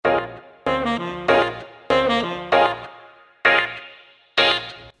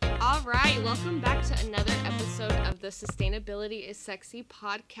right, welcome back to another episode of the Sustainability is Sexy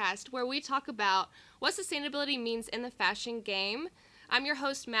podcast, where we talk about what sustainability means in the fashion game. I'm your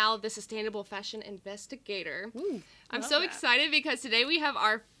host, Mal, the Sustainable Fashion Investigator. Ooh, I'm so excited because today we have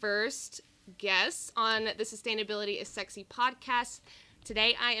our first guest on the Sustainability is Sexy podcast.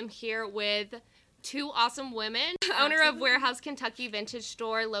 Today I am here with two awesome women, owner of Warehouse Kentucky Vintage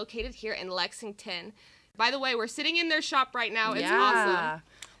Store located here in Lexington. By the way, we're sitting in their shop right now. It's awesome.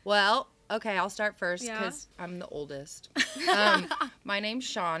 Well, okay, I'll start first because I'm the oldest. My name's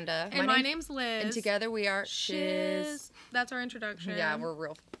Shonda. And my name's Liz. And together we are Shiz. That's our introduction. Yeah, we're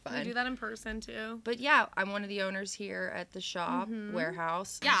real fun. We do that in person, too. But yeah, I'm one of the owners here at the shop,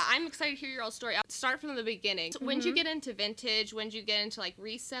 Warehouse. Yeah, I'm excited to hear your all story. I'll start from the beginning. So when did you get into vintage? When did you get into, like,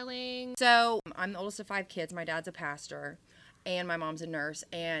 reselling? So I'm the oldest of 5 kids. My dad's a pastor, and my mom's a nurse.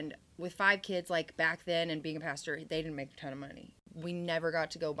 And with 5 kids, like, back then and being a pastor, they didn't make a ton of money. We never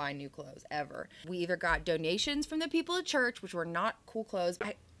got to go buy new clothes, ever. We either got donations from the people at church, which were not cool clothes.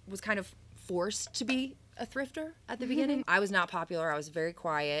 I was kind of forced to be a thrifter at the beginning. I was not popular. I was very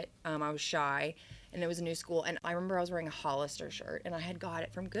quiet. I was shy, and it was a new school. And I remember I was wearing a Hollister shirt, and I had got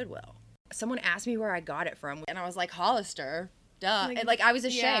it from Goodwill. Someone asked me where I got it from, and I was like, Hollister, duh. And, like, I was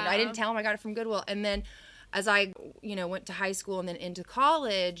ashamed. I didn't tell them I got it from Goodwill. And then as I, went to high school and then into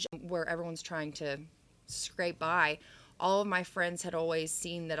college, where everyone's trying to scrape by, all of my friends had always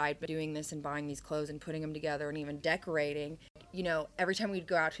seen that I'd been doing this and buying these clothes and putting them together and even decorating. Every time we'd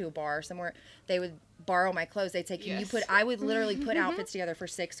go out to a bar somewhere, they would borrow my clothes. They'd say, I would literally put outfits together for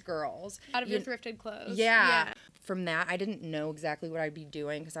 6 girls. Out of your thrifted clothes. Yeah. From that, I didn't know exactly what I'd be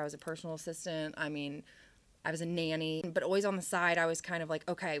doing because I was a personal assistant. I mean, I was a nanny, but always on the side, I was kind of like,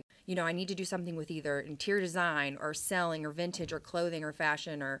 okay, I need to do something with either interior design or selling or vintage or clothing or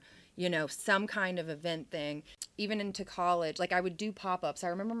fashion or, some kind of event thing. Even into college, like I would do pop-ups. I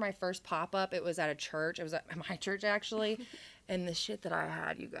remember my first pop-up, it was at a church. It was at my church, actually. And the shit that I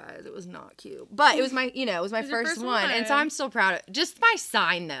had, you guys, it was not cute. But it was my, it was my first one. And so I'm still proud of it. Just my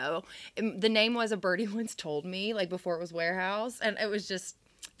sign, though. The name was A Birdie Once Told Me, like before it was Warehouse. And it was just,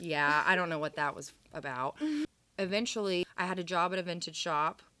 I don't know what that was about. Eventually, I had a job at a vintage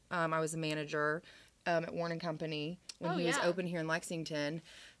shop. I was a manager at Warren & Company when he was open here in Lexington.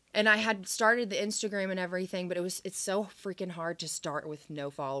 And I had started the Instagram and everything, but it's so freaking hard to start with no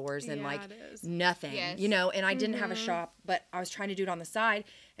followers and nothing, and I didn't have a shop, but I was trying to do it on the side.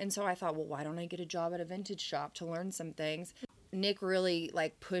 And so I thought, well, why don't I get a job at a vintage shop to learn some things? Nick really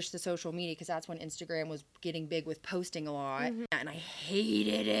pushed the social media because that's when Instagram was getting big with posting a lot. And I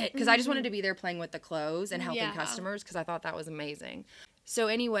hated it because I just wanted to be there playing with the clothes and helping customers because I thought that was amazing. So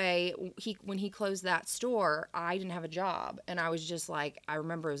anyway, when he closed that store, I didn't have a job. And I was just like, I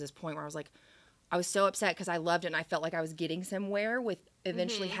remember it was this point where I was so upset because I loved it and I felt like I was getting somewhere with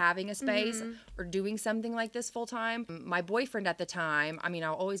eventually having a space or doing something like this full time. My boyfriend at the time, I mean,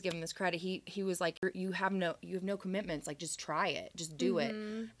 I'll always give him this credit. He was like, you have no commitments. Like, just try it. Just do it.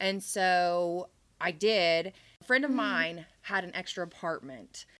 And so I did. A friend of mine had an extra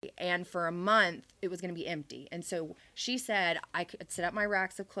apartment, and for a month it was going to be empty. And so she said I could set up my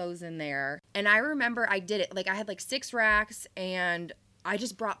racks of clothes in there. And I remember I did it. Like, I had 6 racks, and I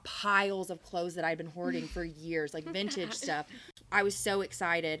just brought piles of clothes that I'd been hoarding for years, like vintage stuff. I was so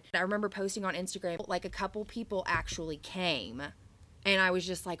excited. I remember posting on Instagram, a couple people actually came, and I was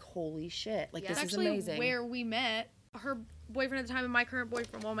just like, holy shit, this is amazing. Actually, where we met, her boyfriend at the time and my current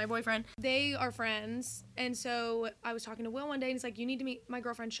boyfriend, my boyfriend, they are friends. And so I was talking to Will one day, and he's like, you need to meet my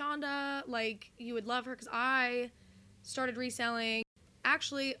girlfriend Shonda. You would love her, because I started reselling.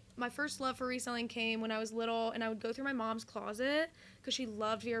 Actually, my first love for reselling came when I was little, and I would go through my mom's closet because she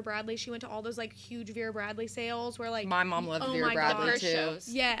loved Vera Bradley. She went to all those huge Vera Bradley sales where my mom loved Vera Bradley too.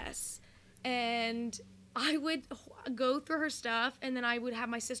 Yes. And I would go through her stuff, and then I would have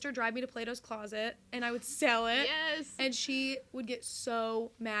my sister drive me to Plato's Closet, and I would sell it. Yes. And she would get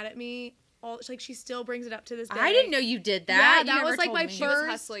so mad at me. She still brings it up to this day. I didn't know you did that. Yeah, that was my She was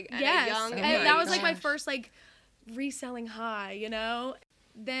hustling at a young age. And that was my first reselling high,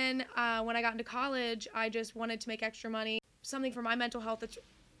 Then when I got into college, I just wanted to make extra money. Something for my mental health that's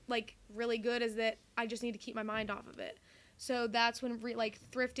really good is that I just need to keep my mind off of it. So that's when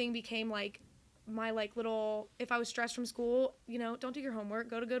thrifting became my little, if I was stressed from school, don't do your homework,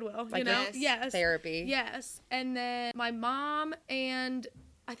 go to Goodwill, Yes. Therapy. Yes. And then my mom and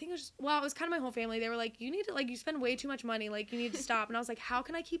I think it was kind of my whole family. They were like, you need to, you spend way too much money. You need to stop. And I was like, how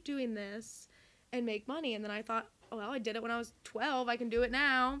can I keep doing this and make money? And then I thought, well, I did it when I was 12. I can do it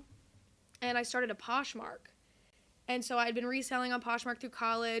now. And I started a Poshmark. And so I had been reselling on Poshmark through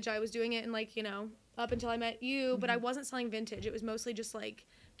college. I was doing it in like, you know, up until I met you, but I wasn't selling vintage. It was mostly just like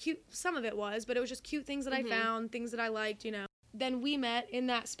cute. Some of it was, but it was just cute things that I found, things that I liked, you know. Then we met in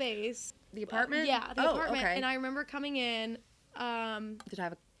that space. The apartment? Yeah, the apartment. Okay. And I remember coming in. Did I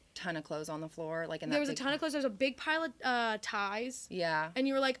have a ton of clothes on the floor? Like in that There was a ton of clothes. There was a big pile of ties. Yeah. And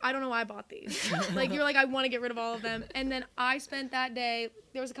you were like, I don't know why I bought these. Like, you're like, I want to get rid of all of them. And then I spent that day,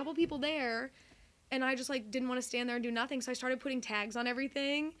 there was a couple people there, and I just, like, didn't want to stand there and do nothing. So I started putting tags on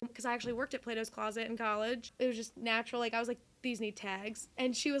everything, because I actually worked at Plato's Closet in college. It was just natural. Like, I was like, these need tags.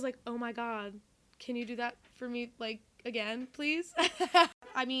 And she was like, oh, my God, can you do that for me, like, again, please?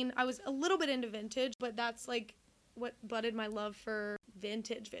 I mean, I was a little bit into vintage, but that's, like, what budded my love for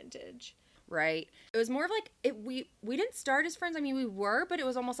vintage. Right. It was more of like we didn't start as friends. I mean, we were, but it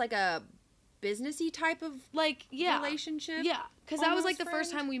was almost like a businessy type of like relationship. Yeah, because that was like the friend.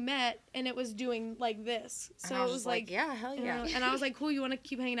 first time we met, and it was doing like this. So and I was it was just like, yeah, hell yeah. And I was like, cool, you want to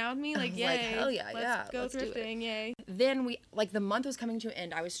keep hanging out with me? Like, was yay. like, hell yeah, Let's go let's do it. thrifting, yay. Then we, like, the month was coming to an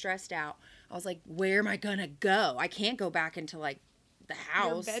end. I was stressed out. I was like, where am I gonna go? I can't go back into like the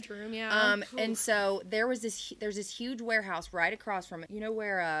house. Your bedroom, yeah. And so there's this huge warehouse right across from it. You know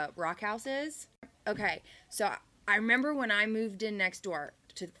where Rock House is? Okay. So I remember when I moved in next door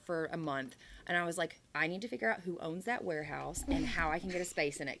for a month, and I was like, I need to figure out who owns that warehouse and how I can get a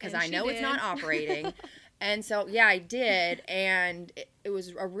space in it, because I know it's not operating. And so, yeah, I did, and it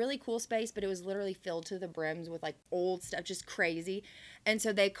was a really cool space, but it was literally filled to the brims with, like, old stuff, just crazy. And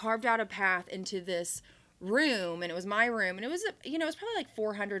so they carved out a path into this room, and it was my room, and it was, you know, it was probably like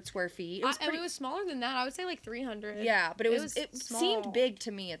 400 square feet. It was and it was smaller than that. I would say like 300. Yeah, but it small. seemed big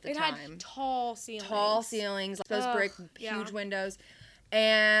to me at the time. It had tall ceilings. Tall ceilings, like those brick, huge windows,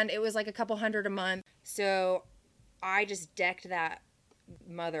 and it was like a couple hundred a month. So I just decked that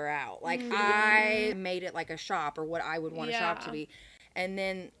mother out. Like, I made it like a shop, or what I would want a shop to be. And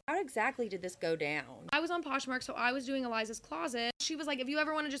then, how exactly did this go down? I was on Poshmark, so I was doing Eliza's Closet. She was like, if you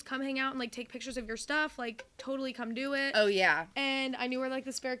ever want to just come hang out and, like, take pictures of your stuff, like, totally come do it. Oh, yeah. And I knew where, like,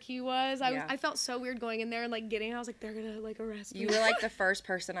 the spare key was. I felt so weird going in there and, like, getting it. I was like, they're gonna, like, arrest me. You were, like, the first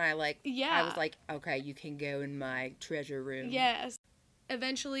person I Yeah. I was like, okay, you can go in my treasure room. Yes.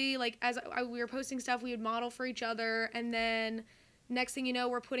 Eventually, like, as we were posting stuff, we would model for each other, and then next thing you know,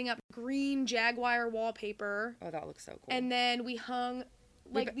 we're putting up green Jaguar wallpaper. Oh, that looks so cool. And then we hung,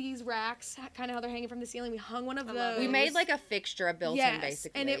 like, these racks, kind of how they're hanging from the ceiling. We hung one of those. We made, like, a fixture, a built-in,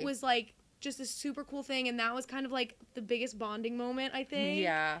 basically. And it was, like, just a super cool thing, and that was kind of, like, the biggest bonding moment, I think.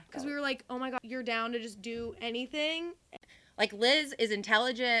 Yeah. Because we were like, oh, my God, you're down to just do anything. Like, Liz is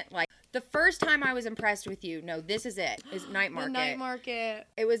intelligent. Like, the first time I was impressed with you, no, this is it, is Night Market. The Night Market.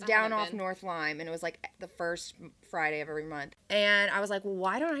 It was down off North Lime, and it was, like, the first Friday of every month. And I was like, well,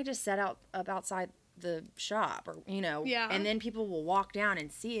 why don't I just set up outside the shop, or, you know, and then people will walk down and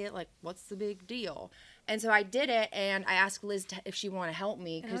see it, like, what's the big deal? And so I did it, and I asked Liz if she wanted to help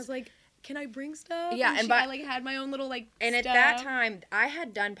me. And I was like, can I bring stuff? Yeah, and I, like, had my own little, like, and stuff. at that time, I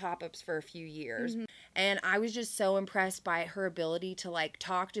had done pop-ups for a few years, and I was just so impressed by her ability to, like,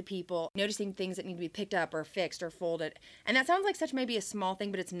 talk to people, noticing things that need to be picked up or fixed or folded. And that sounds like such maybe a small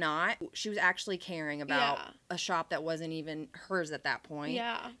thing, but it's not. She was actually caring about a shop that wasn't even hers at that point.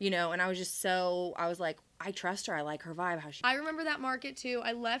 Yeah. You know, and I was just I was like, I trust her. I like her vibe. I remember that market too.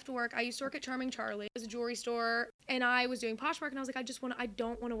 I left work. I used to work at Charming Charlie. It was a jewelry store, and I was doing Poshmark, and I was like, I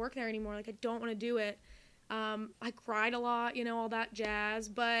don't want to work there anymore. Like, I don't want to do it. I cried a lot, you know, all that jazz.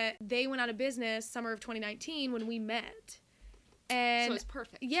 But they went out of business summer of 2019 when we met. And so it's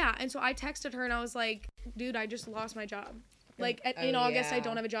perfect. Yeah, and so I texted her, and I was like, dude, I just lost my job. Like, in August, I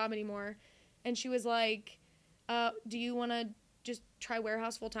don't have a job anymore. And she was like, do you want to just try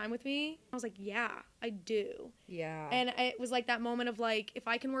warehouse full time with me? I was like, yeah, I do. Yeah. And it was like that moment of like, if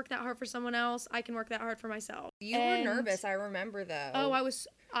I can work that hard for someone else, I can work that hard for myself. You were nervous, I remember though. Oh,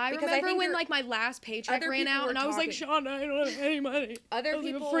 I remember when like my last paycheck ran out, and I was like, Shonda, I don't have any money. Other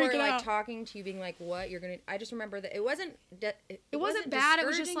people were like talking to you, being like, "What you're gonna?" I just remember that it wasn't bad. It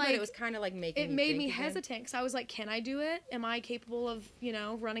was just like, it was kind of like making. It made me hesitant, because I was like, "Can I do it? Am I capable of, you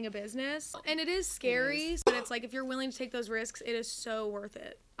know, running a business?" And it is scary, but it's like if you're willing to take those risks, it is so worth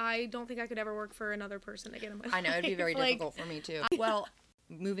it. I don't think I could ever work for another person again in my life. I know it'd be very difficult for me too. Well,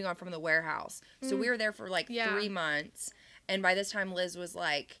 moving on from the warehouse, so we were there for like 3 months, and by this time Liz was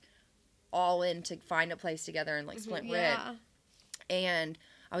like all in to find a place together in like Splint Red. And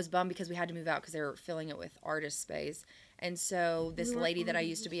I was bummed because we had to move out because they were filling it with artist space. And so this lady that I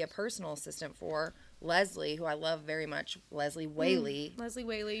used to be a personal assistant for, Leslie, who I love very much, Leslie Whaley. Leslie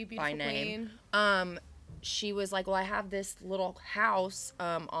Whaley, beautiful by name. queen. She was like, well, I have this little house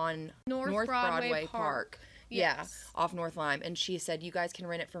on North Broadway Park. Yes. off North Lime. And she said, you guys can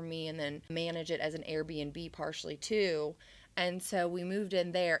rent it from me and then manage it as an Airbnb partially too. And so we moved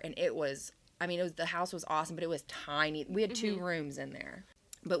in there, and it was, the house was awesome, but it was tiny. We had 2 rooms in there.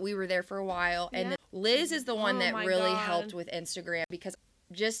 But we were there for a while. And then Liz is the one that my really God. helped with Instagram, because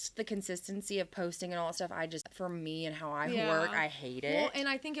just the consistency of posting and all that stuff, for me and how I work, I hate it. Well, and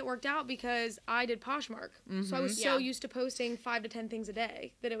I think it worked out because I did Poshmark. So I was so used to posting 5 to 10 things a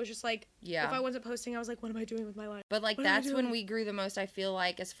day that it was just like, if I wasn't posting, I was like, what am I doing with my life? But, like, What am I that's when doing? we grew the most, I feel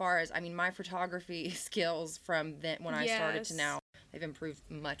like, as far as, my photography skills from then when I started to now, they've improved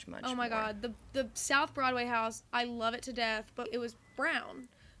much, much Oh my more. God. The South Broadway house, I love it to death, but it was brown.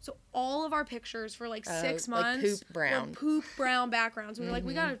 So all of our pictures for like 6 like months poop brown. were poop brown backgrounds. We were like,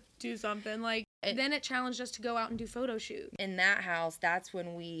 we gotta do something. Like, then it challenged us to go out and do photo shoots. In that house, that's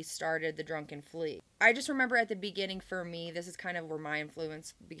when we started the Drunken Flea. I just remember at the beginning, for me, this is kind of where my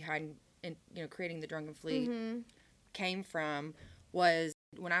influence behind, creating the Drunken Flea came from, was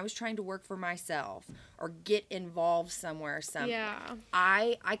when I was trying to work for myself or get involved somewhere or something. Yeah.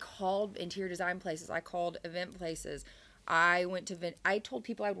 I called interior design places. I called event places. I told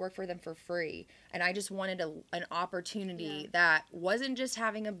people I would work for them for free, and I just wanted an opportunity that wasn't just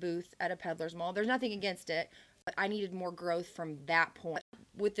having a booth at a peddler's mall. There's nothing against it, but I needed more growth from that point.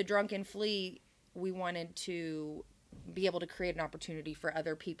 With the Drunken Flea, we wanted to be able to create an opportunity for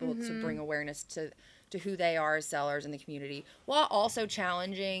other people to bring awareness to who they are as sellers in the community, while also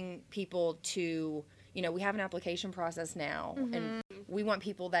challenging people to, we have an application process now, and we want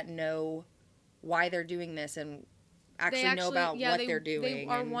people that know why they're doing this and actually know about what they're doing.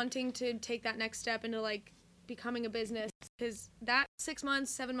 They are wanting to take that next step into like becoming a business, because that 6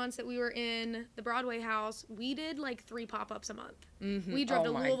 months, 7 months that we were in the Broadway house, we did like 3 pop-ups a month. We drove to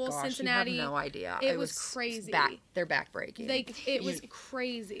Louisville, Cincinnati. You have no idea. It was crazy. They're backbreaking. It was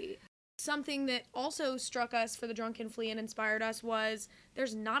crazy. Something that also struck us for the Drunken Flea and inspired us was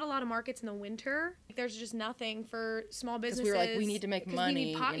there's not a lot of markets in the winter. There's just nothing for small businesses. We were like, we need to make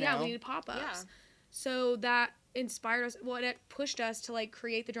money. We need pop-ups. Yeah. So that inspired us. Well, it pushed us to like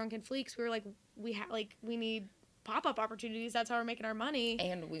create the Drunken Flea, because we were like, we need pop-up opportunities. That's how we're making our money.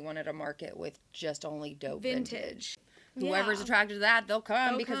 And we wanted a market with just only dope Vintage. Whoever's attracted to that, they'll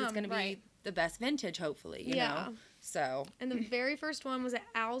come because it's going to be right. the best vintage, hopefully, you know? So. And the very first one was at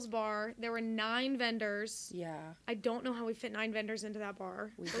Al's Bar. There were 9 vendors. Yeah. I don't know how we fit 9 vendors into that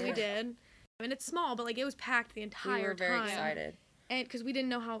bar. We did. I mean, it's small, but like it was packed the entire time. We were very excited. And because we didn't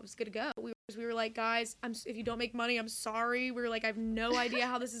know how it was going to go. We were like, guys, if you don't make money, I'm sorry. We were like, I have no idea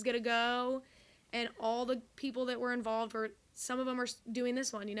how this is going to go. And all the people that were involved some of them are doing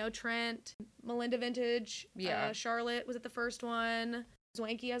this one, Trent, Melinda Vintage, Charlotte was at the first one.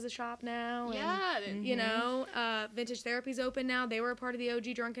 Zwanky has a shop now. And, Vintage Therapy's open now. They were a part of the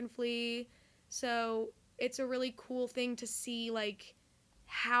OG Drunken Flea. So it's a really cool thing to see, like,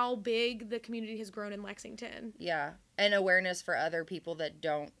 how big the community has grown in Lexington. Yeah. And awareness for other people that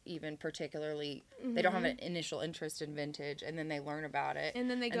don't even particularly, they don't have an initial interest in vintage, and then they learn about it. And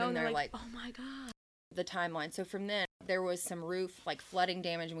then they go and they're like, oh my God. The timeline. So from then, there was some roof, like, flooding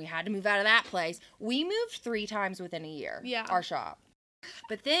damage, and we had to move out of that place. We moved 3 times within a year. Yeah. Our shop.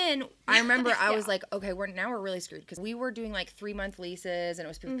 But then I remember I was like, okay, we're really screwed, because we were doing like 3-month leases, and it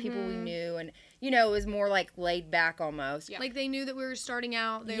was people we knew, and it was more like laid back almost. Yeah. Like they knew that we were starting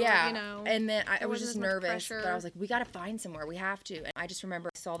out. They were, And then I was just nervous, pressure. but I was like, we got to find somewhere. We have to. And I just remember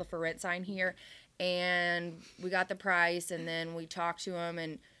I saw the for rent sign here, and we got the price, and then we talked to him,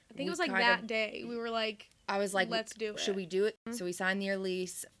 and I think it was like that day. We were like, I was like, let's do it. Should we do it? So we signed the year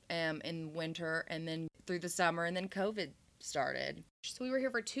lease in winter, and then through the summer, and then COVID started. So we were here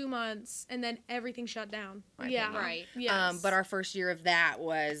for 2 months, and then everything shut down. Right. Yes. But our first year of that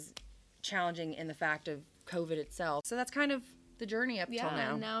was challenging in the fact of COVID itself. So that's kind of the journey up till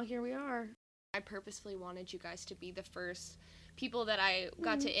now. And now here we are. I purposefully wanted you guys to be the first people that I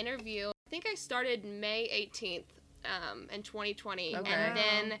got to interview. I think I started May 18th in 2020. Okay. And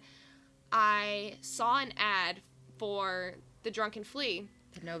then I saw an ad for the Drunken Flea.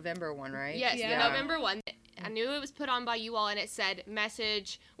 The November one, right? Yes, Yeah. the November one. I knew it was put on by you all, and it said,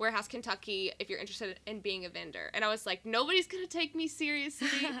 message Warehouse, Kentucky, if you're interested in being a vendor. And I was like, nobody's going to take me seriously.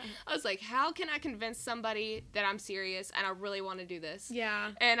 I was like, how can I convince somebody that I'm serious and I really want to do this?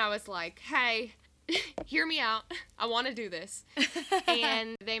 Yeah. And I was like, hey, hear me out. I want to do this.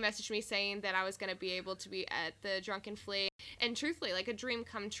 And they messaged me saying that I was going to be able to be at the Drunken Flea. And truthfully, like a dream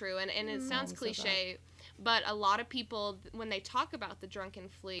come true. And it sounds cliche, but a lot of people, when they talk about the Drunken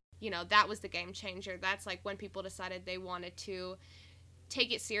Flea, that was the game changer. That's like when people decided they wanted to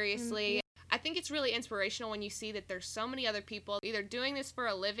take it seriously. I think it's really inspirational when you see that there's so many other people either doing this for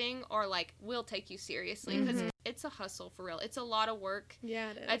a living or like will take you seriously, because it's a hustle for real. It's a lot of work.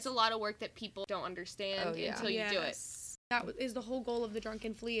 Yeah, it is. It's a lot of work that people don't understand until you do it. That is the whole goal of the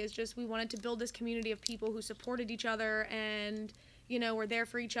Drunken Flea, is just we wanted to build this community of people who supported each other and, you know, were there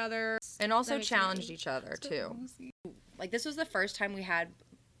for each other. And also challenged each other, too. Like, this was the first time we had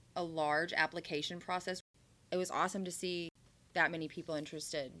a large application process. It was awesome to see that many people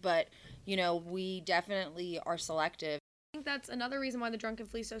interested. But, you know, we definitely are selective. I think that's another reason why the Drunken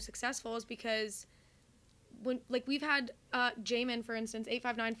Flea is so successful, is because when, like, we've had Jamin, for instance,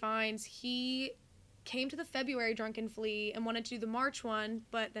 859 Finds, he came to the February Drunken Flea and wanted to do the March one,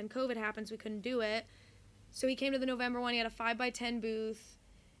 but then COVID happened, so we couldn't do it. So he came to the November one. He had a 5x10 booth,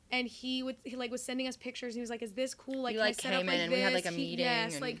 and he was sending us pictures. And he was like, "Is this cool? Like, he like came in and we had like a meeting.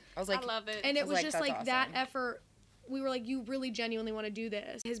 Yes, and like I was like, I love it. And it was just like awesome. that effort. We were like, you really genuinely want to do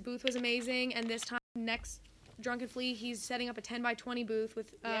this. His booth was amazing, and this time, next Drunken Flea, he's setting up a 10x20 booth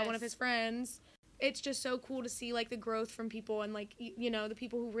with one of his friends. It's just so cool to see, like, the growth from people and, like, you know, the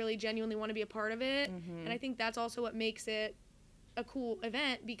people who really genuinely want to be a part of it. And I think that's also what makes it a cool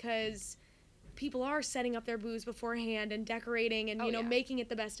event, because people are setting up their booths beforehand and decorating and, you know, making it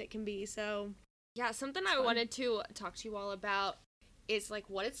the best it can be. So, yeah, something I wanted to talk to you all about is, like,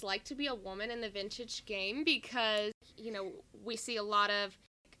 what it's like to be a woman in the vintage game, because, you know, we see a lot of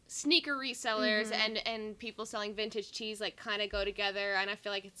sneaker resellers and people selling vintage tees, like, kind of go together, and I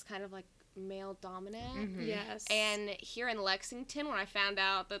feel like it's kind of, like, male dominant. Yes. And here in Lexington, when I found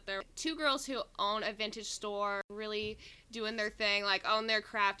out that there are two girls who own a vintage store, really doing their thing, like own their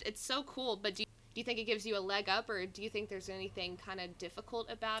craft, it's so cool. But do you think it gives you a leg up, or do you think there's anything kind of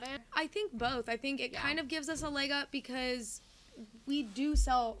difficult about it? I think both. I think it kind of gives us a leg up because we do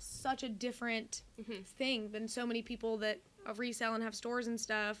sell such a different thing than so many people that resell and have stores and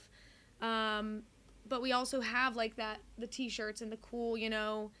stuff. But we also have, like, the t-shirts and the cool, you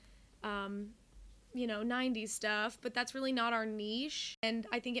know, 90s stuff, but that's really not our niche, and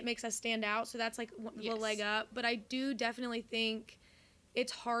I think it makes us stand out, so that's, like, the leg up. But I do definitely think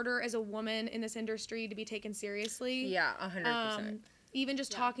it's harder as a woman in this industry to be taken seriously. Yeah, 100%. Even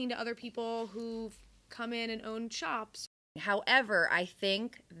just talking to other people who've come in and owned shops. However, I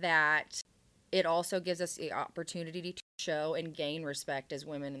think that it also gives us the opportunity to show and gain respect as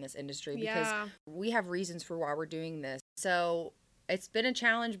women in this industry, because we have reasons for why we're doing this. So it's been a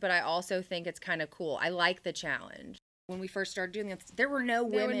challenge, but I also think it's kind of cool. I like the challenge. When we first started doing this, there were no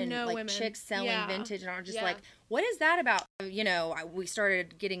women, chicks selling vintage, and I was just like, what is that about? You know, we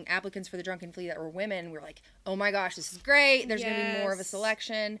started getting applicants for the Drunken Flea that were women. We were like, oh my gosh, this is great. There's going to be more of a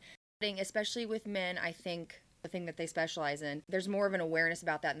selection. Especially with men, I think the thing that they specialize in, there's more of an awareness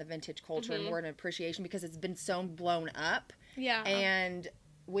about that in the vintage culture and more of an appreciation, because it's been so blown up. Yeah. And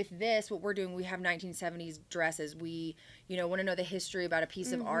with this, what we're doing, we have 1970s dresses. We, you know, want to know the history about a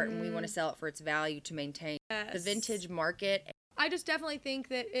piece of art, and we want to sell it for its value to maintain the vintage market. I just definitely think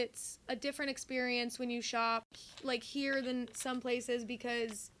that it's a different experience when you shop, like, here than some places,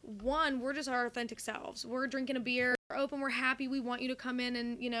 because, one, we're just our authentic selves. We're drinking a beer, we're open, we're happy, we want you to come in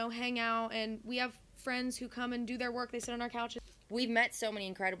and, you know, hang out, and we have friends who come and do their work. They sit on our couches. We've met so many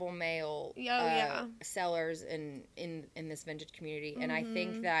incredible male sellers in this vintage community, and I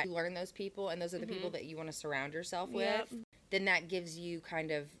think that you learn those people, and those are the people that you want to surround yourself with. Then that gives you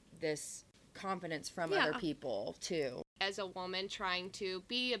kind of this confidence from other people too. As a woman trying to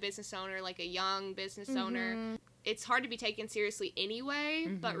be a business owner, like a young business owner, it's hard to be taken seriously anyway,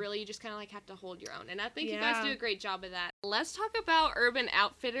 but really you just kind of like have to hold your own. And I think you guys do a great job of that. Let's talk about Urban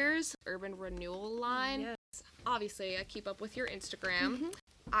Outfitters, Urban Renewal line. Yes. Obviously, I keep up with your Instagram.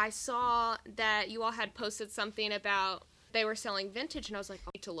 I saw that you all had posted something about they were selling vintage, and I was like,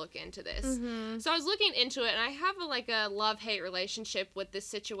 I need to look into this. So I was looking into it, and I have a love-hate relationship with this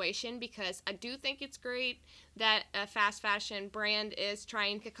situation, because I do think it's great that a fast fashion brand is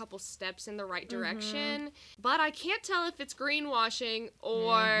trying a couple steps in the right direction, but I can't tell if it's greenwashing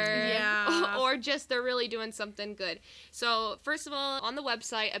or just they're really doing something good. So first of all, on the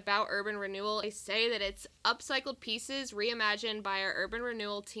website about Urban Renewal, they say that it's upcycled pieces reimagined by our Urban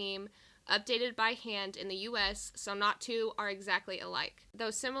Renewal team, updated by hand in the U.S., so not two are exactly alike. Though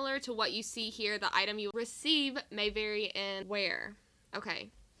similar to what you see here, the item you receive may vary in wear. Okay,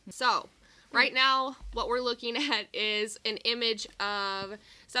 so right now what we're looking at is an image of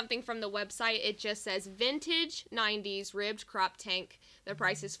something from the website. It just says vintage 90s ribbed crop tank. The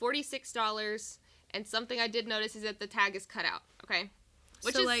price is $46, and something I did notice is that the tag is cut out, okay?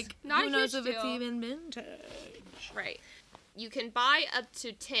 Which so, is like, not who a knows huge if it's deal. even vintage? Right. You can buy up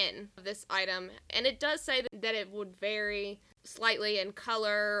to 10 of this item, and it does say that it would vary slightly in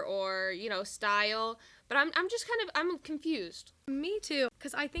color or, style, but I'm just I'm confused. Me too,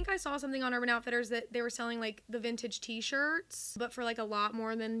 because I think I saw something on Urban Outfitters that they were selling like the vintage t-shirts, but for like a lot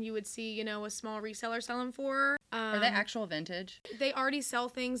more than you would see, a small reseller sell them for. Are they actual vintage? They already sell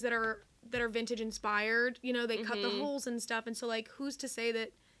things that are vintage inspired. They cut the holes and stuff, and so like who's to say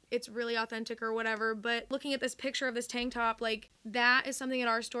that it's really authentic or whatever. But looking at this picture of this tank top, like that is something at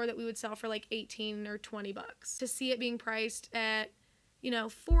our store that we would sell for like 18 or 20 bucks. To see it being priced at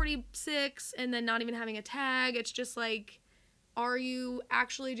 46 and then not even having a tag, it's just like, are you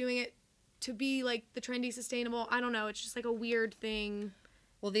actually doing it to be like the trendy sustainable? I don't know, it's just like a weird thing.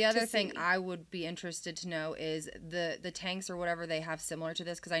 Well, the other thing I would be interested to know is the tanks or whatever they have similar to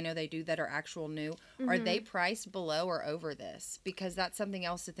this, because I know they do that are actual new. Are they priced below or over this? Because that's something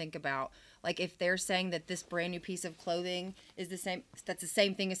else to think about. Like if they're saying that this brand new piece of clothing is the same, that's the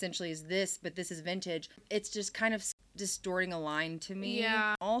same thing essentially as this, but this is vintage, it's just kind of distorting a line to me.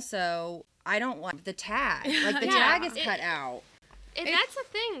 Yeah. Also, I don't like the tag. Like the tag is cut out. And that's a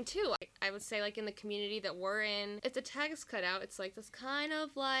thing, too. I would say, like, in the community that we're in, if the tag is cut out, it's, like, this kind of,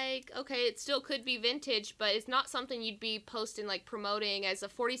 like, okay, it still could be vintage, but it's not something you'd be posting, like, promoting as a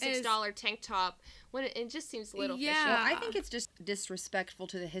 $46 tank top when it just seems a little fishy. Well, I think it's just disrespectful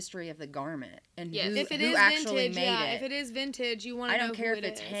to the history of the garment and if it who is actually vintage, made it. If it is vintage, you want to know who it is. I don't care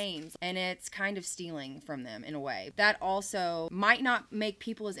if it's Hanes, and it's kind of stealing from them in a way. That also might not make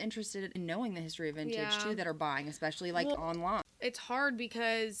people as interested in knowing the history of vintage, too, that are buying, especially, like, online. It's hard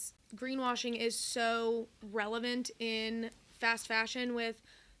because greenwashing is so relevant in fast fashion with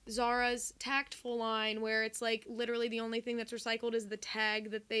Zara's Tactful line, where it's like literally the only thing that's recycled is the tag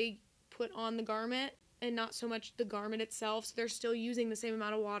that they put on the garment and not so much the garment itself. So they're still using the same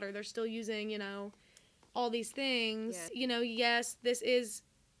amount of water. They're still using, all these things. Yeah. Yes, this is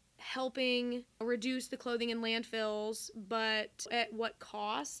helping reduce the clothing in landfills, but at what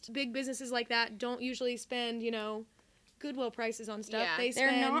cost? Big businesses like that don't usually spend, Goodwill prices on stuff. Yeah.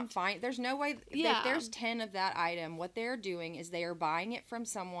 They're not fine. There's no way. If there's 10 of that item, what they're doing is they are buying it from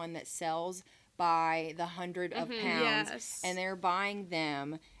someone that sells by the 100 of pounds, and they're buying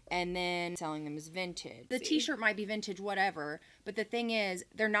them and then selling them as vintage. The t-shirt might be vintage, whatever, but the thing is,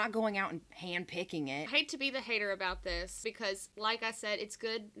 they're not going out and hand-picking it. I hate to be the hater about this because, like I said, it's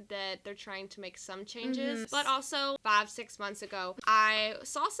good that they're trying to make some changes, but also 5-6 months ago, I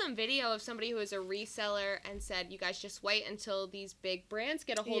saw some video of somebody who was a reseller and said, you guys just wait until these big brands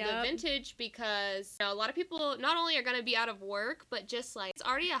get a hold of vintage because a lot of people not only are going to be out of work, but just like, it's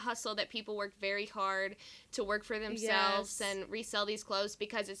already a hustle that people work very hard to work for themselves and resell these clothes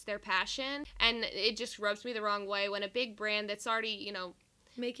because it's their passion, and it just rubs me the wrong way when a big brand that's already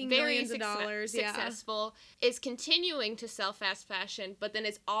making very millions of dollars, successful is continuing to sell fast fashion, but then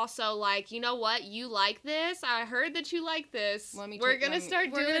it's also like, you know what, you like this, I heard that you like this, we're gonna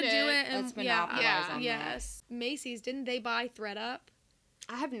start doing it. And let's monopolize on that. Macy's, didn't they buy ThredUp?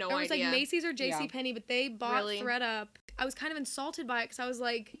 I have no idea. It was like Macy's or JCPenney, but they bought ThredUp. I was kind of insulted by it because I was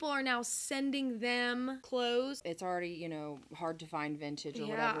like, people are now sending them clothes. It's already, hard to find vintage or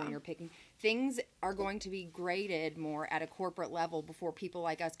whatever when you're picking. Things are going to be graded more at a corporate level before people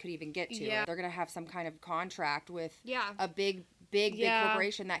like us could even get to it. They're going to have some kind of contract with a big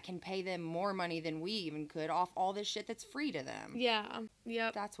corporation that can pay them more money than we even could off all this shit that's free to them.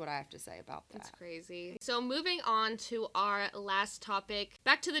 That's what I have to say about that. That's crazy. So moving on to our last topic,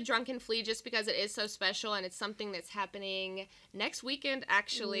 back to the Drunken Flea, just because it is so special and it's something that's happening next weekend,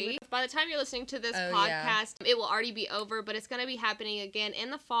 actually. By the time you're listening to this podcast, it will already be over, but it's going to be happening again in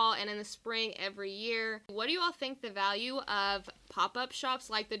the fall and in the spring every year. What do you all think the value of pop-up shops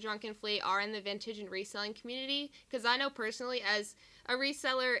like the Drunken Flea are in the vintage and reselling community? Because I know personally, as a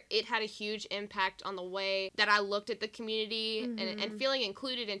reseller, it had a huge impact on the way that I looked at the community and feeling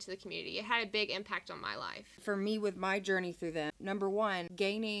included into the community. It had a big impact on my life. For me, with my journey through them, number one,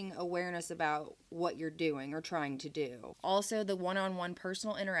 gaining awareness about what you're doing or trying to do. Also, the one-on-one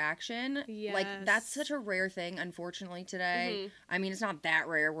personal interaction. Like, that's such a rare thing, unfortunately, today. I mean, it's not that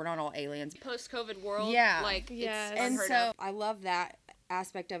rare. We're not all aliens. Post-COVID world. It's and so I love that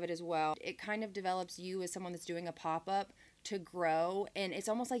aspect of it as well. It kind of develops you as someone that's doing a pop-up to grow, and it's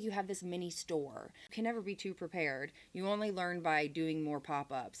almost like you have this mini store. You can never be too prepared. You only learn by doing more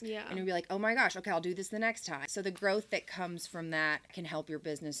pop-ups. And you'll be like, oh my gosh, okay, I'll do this the next time. So the growth that comes from that can help your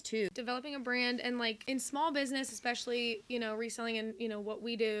business too. Developing a brand, and like in small business, especially, reselling and, what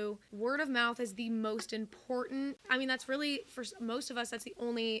we do, word of mouth is the most important. I mean, that's really, for most of us, that's the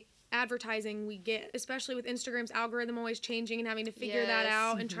only advertising we get, especially with Instagram's algorithm always changing and having to figure that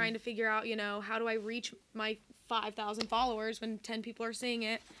out and trying to figure out, how do I reach my 5,000 followers when 10 people are seeing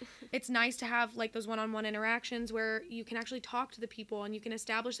it. It's nice to have like those one-on-one interactions where you can actually talk to the people and you can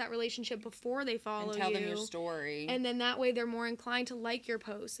establish that relationship before they follow And tell you. them your story. And then that way they're more inclined to like your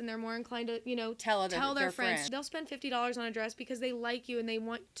posts and they're more inclined to, Tell their friends. friends. They'll spend $50 on a dress because they like you and they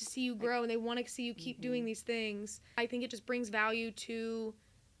want to see you grow and they want to see you keep doing these things. I think it just brings value to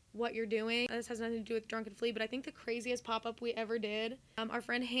what you're doing. This has nothing to do with Drunken Flea, but I think the craziest pop-up we ever did, our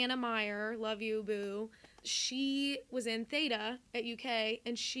friend Hannah Meyer, love you, boo, she was in Theta at UK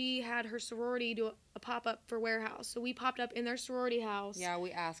and she had her sorority do a pop-up for Warehouse. So we popped up in their sorority house. Yeah,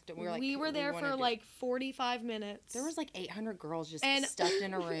 we asked them. We were there for like 45 minutes. There was like 800 girls just And- stuffed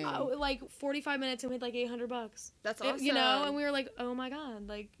in a room. like 45 minutes and we had like $800. That's awesome. And we were like, oh my god,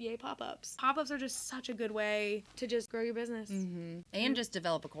 like yay pop-ups. Pop-ups are just such a good way to just grow your business. And just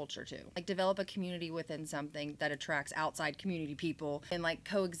develop a culture too. Like develop a community within something that attracts outside community people and like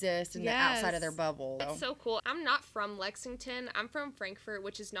coexist in the outside of their bubble. It's so cool. I'm not from Lexington. I'm from Frankfort,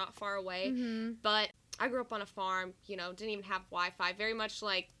 which is not far away. But I grew up on a farm, didn't even have Wi-Fi. Very much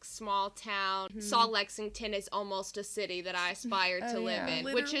like small town. Saw Lexington as almost a city that I aspired to live in,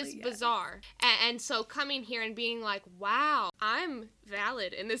 which is bizarre. And so coming here and being like, wow, I'm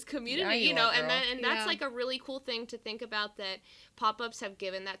valid in this community, Yeah, you are, girl. and that's like a really cool thing to think about, that pop-ups have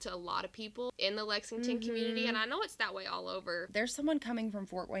given that to a lot of people in the Lexington community, and I know it's that way all over. There's someone coming from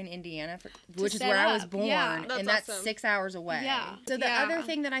Fort Wayne, Indiana, which is set where I was up. born, Yeah. That's and that's awesome. 6 hours away. Yeah. So the Yeah. other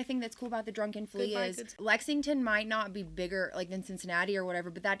thing that I think that's cool about the Drunken Flea Goodbye, is good- Lexington might not be bigger like than Cincinnati or whatever,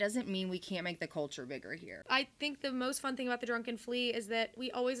 but that doesn't mean we can't make the culture bigger here. I think the most fun thing about the Drunken Flea is that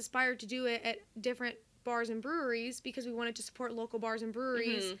we always aspired to do it at different bars and breweries because we wanted to support local bars and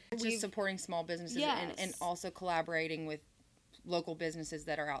breweries. Just supporting small businesses and Yes. also collaborating with local businesses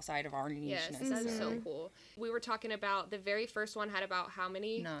that are outside of our Yes, nicheness. that's so cool. We were talking about the very first one had about how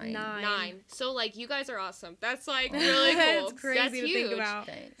many? 9. 9. So like you guys are awesome. That's like really cool. It's crazy That's to huge. think about.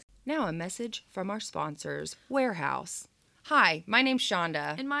 Thanks. Now a message from our sponsors, Warehouse. Hi, my name's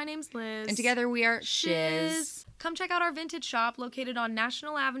Shonda. And my name's Liz. And together we are Shiz. Come check out our vintage shop located on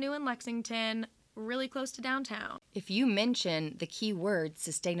National Avenue in Lexington, really close to downtown. If you mention the keyword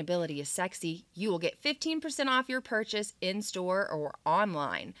sustainability is sexy, you will get 15% off your purchase in store or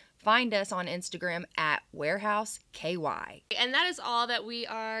online. Find us on Instagram at WarehouseKY. And that is all that we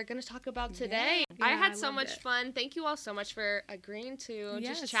are going to talk about today. Yeah, I I had so loved much it. fun. Thank you all so much for agreeing to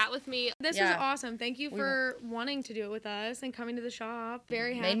Yes. just chat with me. This Yeah. was awesome. Thank you for wanting to do it with us and coming to the shop.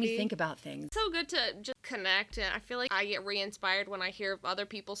 Very happy. Made me think about things. So good to just connect, and I feel like I get re-inspired when I hear other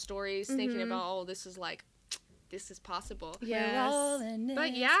people's stories, thinking about, oh, this is possible. Yes.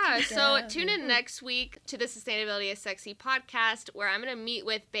 But yeah, so tune in next week to the Sustainability is Sexy podcast, where I'm going to meet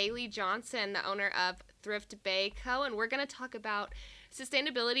with Bailey Johnson, the owner of Thrift Bay Co., and we're going to talk about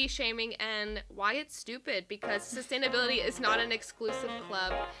sustainability shaming and why it's stupid, because sustainability is not an exclusive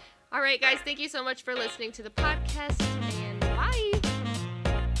club. All right, guys, thank you so much for listening to the podcast.